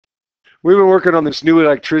We've been working on this new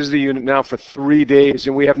electricity unit now for 3 days,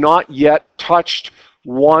 and we have not yet touched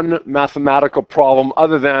one mathematical problem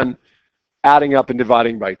other than adding up and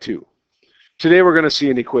dividing by 2. Today we're going to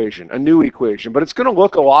see an equation, a new equation, but it's going to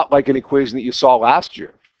look a lot like an equation that you saw last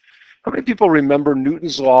year. How many people remember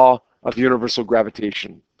Newton's law of universal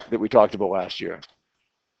gravitation that we talked about last year?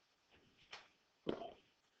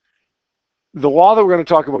 The law that we're going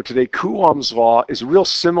to talk about today, Coulombs Law, is real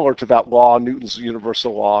similar to that law, Newton's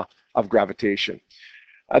universal law of gravitation.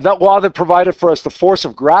 That law that provided for us the force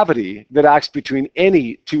of gravity that acts between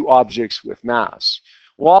any two objects with mass.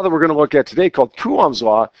 The law that we're going to look at today, called Coulombs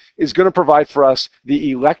Law, is going to provide for us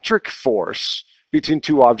the electric force between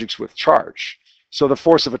two objects with charge. So the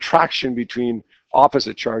force of attraction between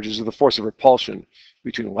opposite charges, or the force of repulsion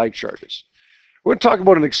between like charges. We're going to talk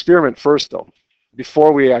about an experiment first, though,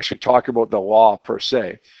 before we actually talk about the law per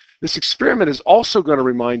se. This experiment is also going to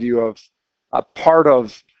remind you of a part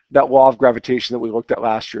of that law of gravitation that we looked at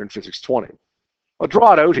last year in Physics 20. I'll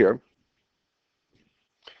draw it out here.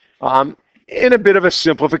 In a bit of a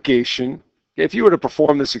simplification, if you were to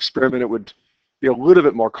perform this experiment, it would be a little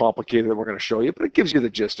bit more complicated than we're going to show you, but it gives you the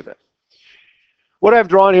gist of it. What I've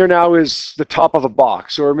drawn here now is the top of a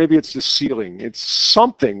box, or maybe it's the ceiling. It's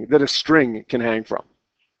something that a string can hang from.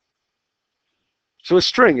 So a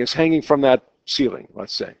string is hanging from that ceiling,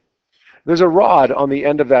 let's say. There's a rod on the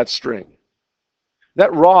end of that string.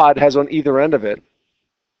 That rod has on either end of it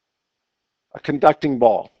a conducting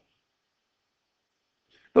ball.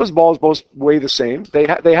 Those balls both weigh the same. They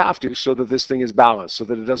have to, so that this thing is balanced, so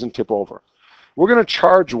that it doesn't tip over. We're going to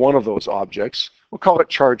charge one of those objects. We'll call it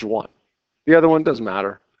charge 1. The other one doesn't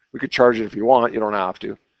matter. We could charge it if you want. You don't have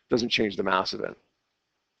to. It doesn't change the mass of it.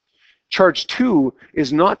 Charge 2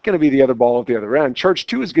 is not going to be the other ball at the other end. Charge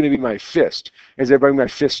 2 is going to be my fist, as I bring my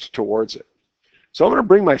fist towards it. So I'm going to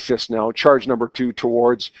bring my fist now, charge number 2,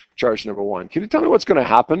 towards charge number 1. Can you tell me what's going to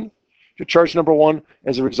happen to charge number 1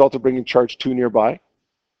 as a result of bringing charge 2 nearby?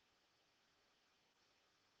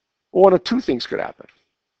 Well, one of two things could happen.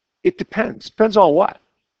 It depends. Depends on what?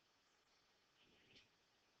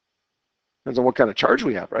 Depends on what kind of charge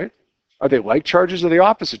we have, right? Are they like charges or the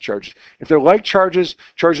opposite charges? If they're like charges,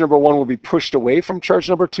 charge number 1 will be pushed away from charge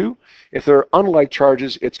number 2. If they're unlike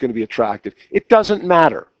charges, it's going to be attracted. It doesn't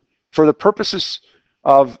matter. For the purposes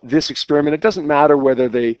of this experiment, it doesn't matter whether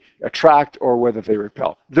they attract or whether they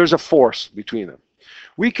repel. There's a force between them.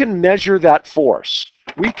 We can measure that force.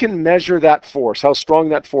 We can measure that force, how strong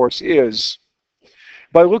that force is,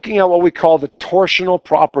 by looking at what we call the torsional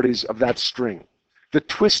properties of that string, the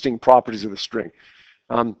twisting properties of the string.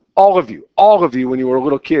 All of you, when you were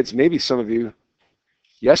little kids, maybe some of you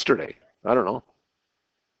yesterday, I don't know,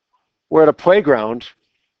 were at a playground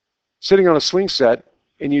sitting on a swing set,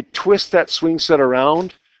 and you twist that swing set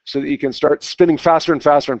around so that you can start spinning faster and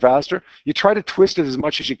faster and faster. You try to twist it as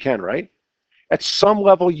much as you can, right? At some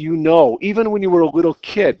level, you know, even when you were a little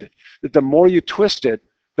kid, that the more you twist it,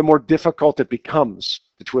 the more difficult it becomes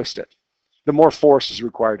to twist it. The more force is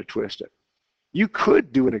required to twist it. You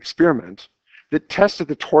could do an experiment that tested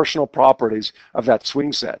the torsional properties of that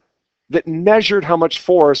swing set, that measured how much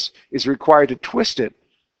force is required to twist it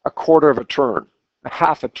a quarter of a turn, a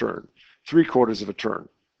half a turn, 3/4 of a turn,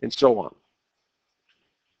 and so on.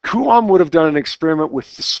 Coulomb would have done an experiment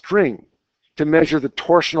with the string to measure the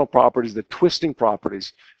torsional properties, the twisting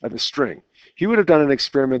properties of the string. He would have done an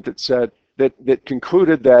experiment that said that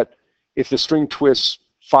concluded that if the string twists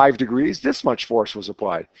 5 degrees, this much force was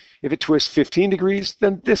applied. If it twists 15 degrees,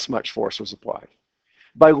 then this much force was applied.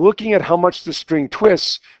 By looking at how much the string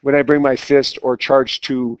twists when I bring my fist or charge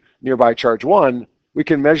 2 nearby charge 1, we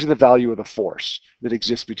can measure the value of the force that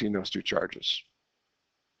exists between those two charges.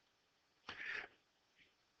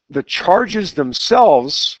 The charges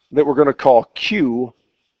themselves that we're going to call Q,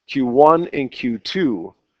 Q1 and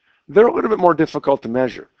Q2, they're a little bit more difficult to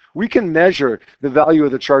measure. We can measure the value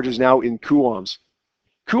of the charges now in coulombs.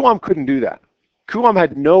 Coulomb couldn't do that. Coulomb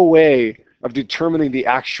had no way of determining the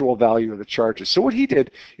actual value of the charges. So what he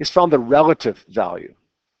did is found the relative value.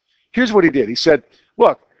 Here's what he did. He said,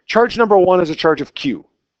 look, charge number 1 is a charge of Q.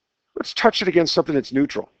 Let's touch it against something that's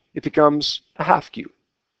neutral. It becomes a half Q.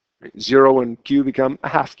 0 and Q become a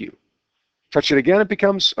half Q. Touch it again, it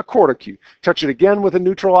becomes a quarter Q. Touch it again with a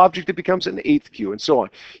neutral object, it becomes an eighth Q, and so on.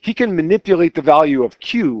 He can manipulate the value of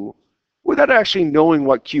Q without actually knowing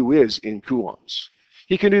what Q is in coulombs.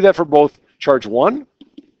 He can do that for both charge 1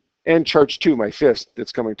 and charge 2, my fist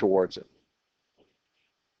that's coming towards it.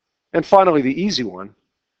 And finally, the easy one,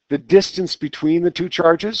 the distance between the two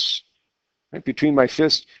charges, right, between my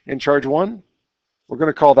fist and charge 1, we're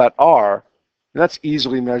going to call that R, and that's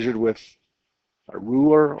easily measured with a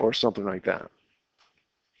ruler or something like that.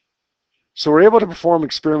 So we're able to perform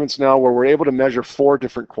experiments now where we're able to measure 4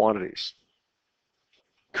 different quantities.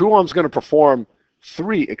 Coulomb's going to perform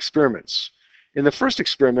 3 experiments. In the first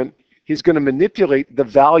experiment, he's going to manipulate the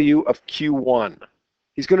value of Q1.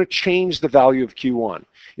 He's going to change the value of Q1.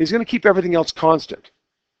 He's going to keep everything else constant.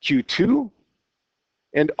 Q2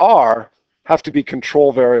 and R have to be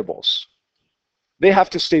control variables. They have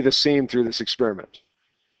to stay the same through this experiment.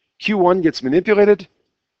 Q1 gets manipulated,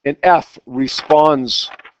 and F responds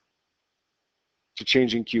to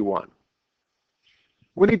changing Q1.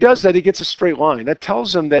 When he does that, he gets a straight line. That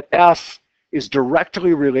tells him that F is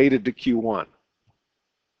directly related to Q1.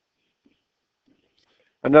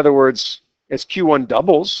 In other words, as Q1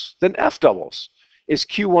 doubles, then F doubles. As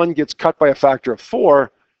Q1 gets cut by a factor of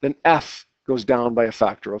 4, then F goes down by a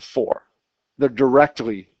factor of 4. They're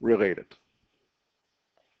directly related.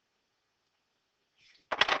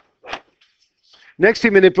 Next, he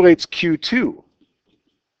manipulates Q2.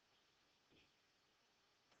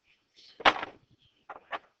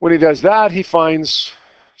 When he does that, he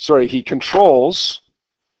controls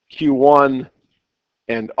Q1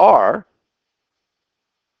 and R.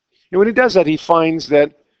 And when he does that, he finds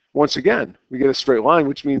that, once again, we get a straight line,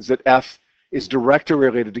 which means that F is directly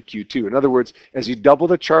related to Q2. In other words, as you double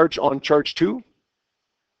the charge on charge 2,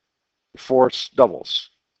 the force doubles.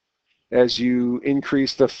 As you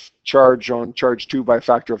increase the charge on charge 2 by a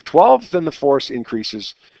factor of 12, then the force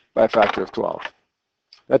increases by a factor of 12.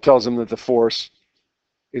 That tells him that the force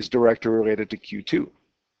is directly related to Q2.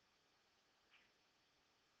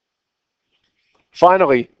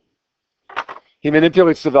 Finally, he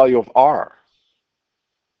manipulates the value of R.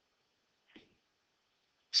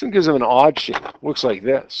 This one gives him an odd shape. Looks like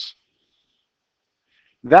this.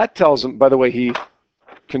 That tells him, by the way, he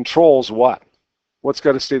controls what? What's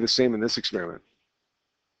got to stay the same in this experiment?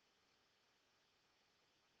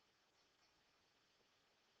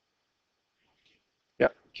 Yeah,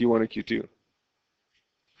 Q1 and Q2.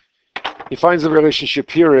 He finds the relationship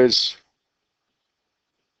here is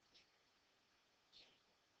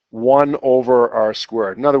 1 over R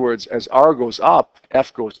squared. In other words, as R goes up,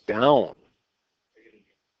 F goes down.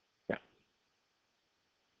 Yeah.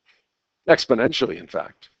 Exponentially, in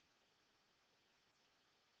fact.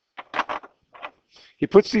 He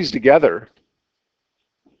puts these together,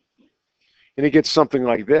 and he gets something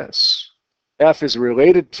like this. F is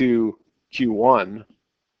related to Q1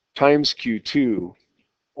 times Q2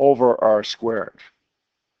 over R squared.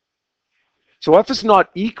 So F is not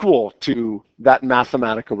equal to that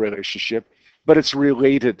mathematical relationship, but it's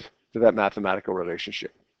related to that mathematical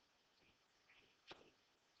relationship.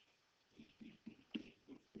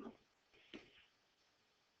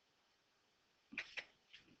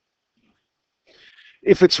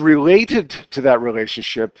 If it's related to that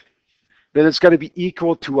relationship, then it's got to be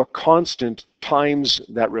equal to a constant times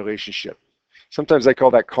that relationship. Sometimes I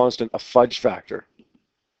call that constant a fudge factor.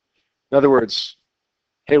 In other words,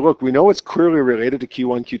 hey, look, we know it's clearly related to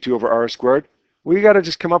Q1, Q2 over R squared. We got to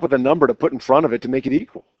just come up with a number to put in front of it to make it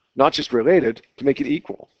equal. Not just related, to make it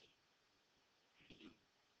equal.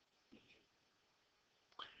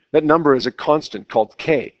 That number is a constant called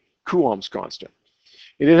K, Coulombs constant.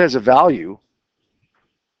 And it has a value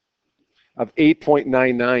of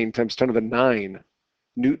 8.99 times 10 to the 9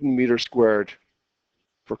 Newton meter squared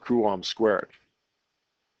per Coulomb squared.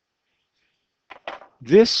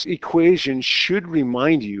 This equation should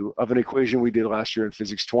remind you of an equation we did last year in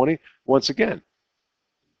Physics 20. Once again,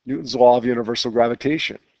 Newton's law of universal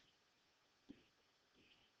gravitation.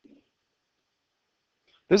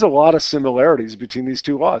 There's a lot of similarities between these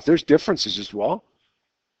two laws. There's differences as well,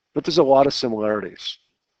 but there's a lot of similarities.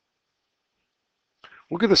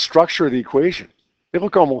 Look at the structure of the equation. They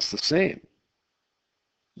look almost the same.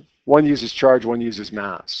 One uses charge, one uses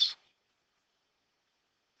mass.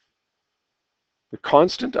 The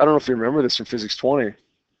constant, I don't know if you remember this from Physics 20,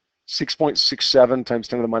 6.67 times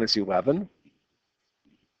 10 to the minus 11.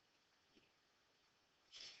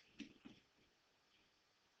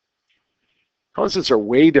 Constants are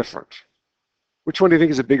way different. Which one do you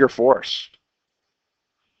think is a bigger force?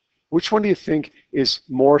 Which one do you think is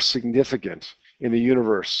more significant in the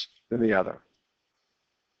universe than the other?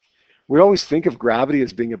 We always think of gravity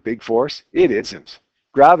as being a big force. It isn't.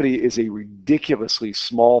 Gravity is a ridiculously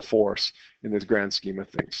small force in this grand scheme of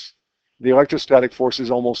things. The electrostatic force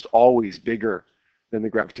is almost always bigger than the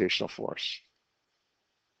gravitational force.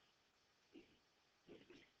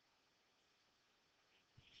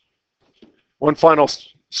 One final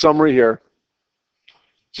summary here,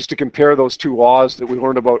 just to compare those two laws that we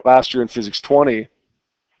learned about last year in Physics 20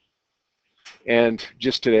 and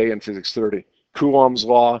just today in Physics 30, Coulombs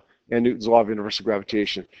Law and Newton's law of universal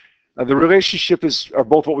gravitation. The relationship are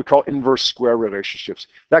both what we call inverse square relationships.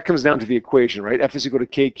 That comes down to the equation, right? F is equal to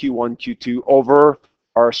K Q1 Q2 over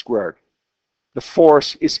R squared. The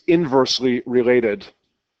force is inversely related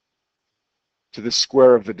to the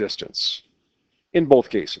square of the distance in both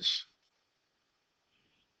cases.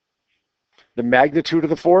 The magnitude of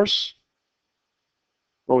the force,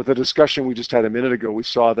 well, with the discussion we just had a minute ago, we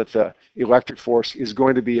saw that the electric force is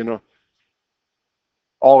going to be,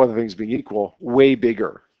 all other things being equal, way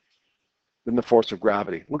bigger than the force of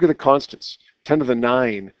gravity. Look at the constants, 10 to the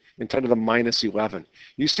 9 and 10 to the minus 11.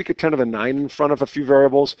 You stick a 10 to the 9 in front of a few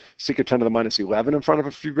variables, stick a 10 to the minus 11 in front of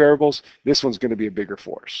a few variables, this one's going to be a bigger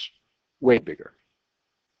force, way bigger.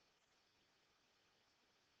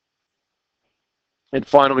 And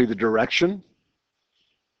finally, the direction.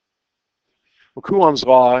 Well, Coulombs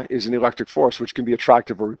law is an electric force which can be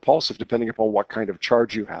attractive or repulsive depending upon what kind of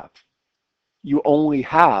charge you have. You only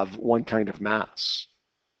have one kind of mass,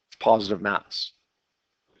 positive mass.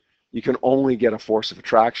 You can only get a force of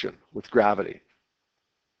attraction with gravity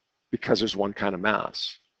because there's one kind of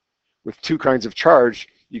mass. With two kinds of charge,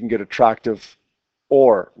 you can get attractive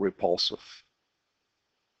or repulsive.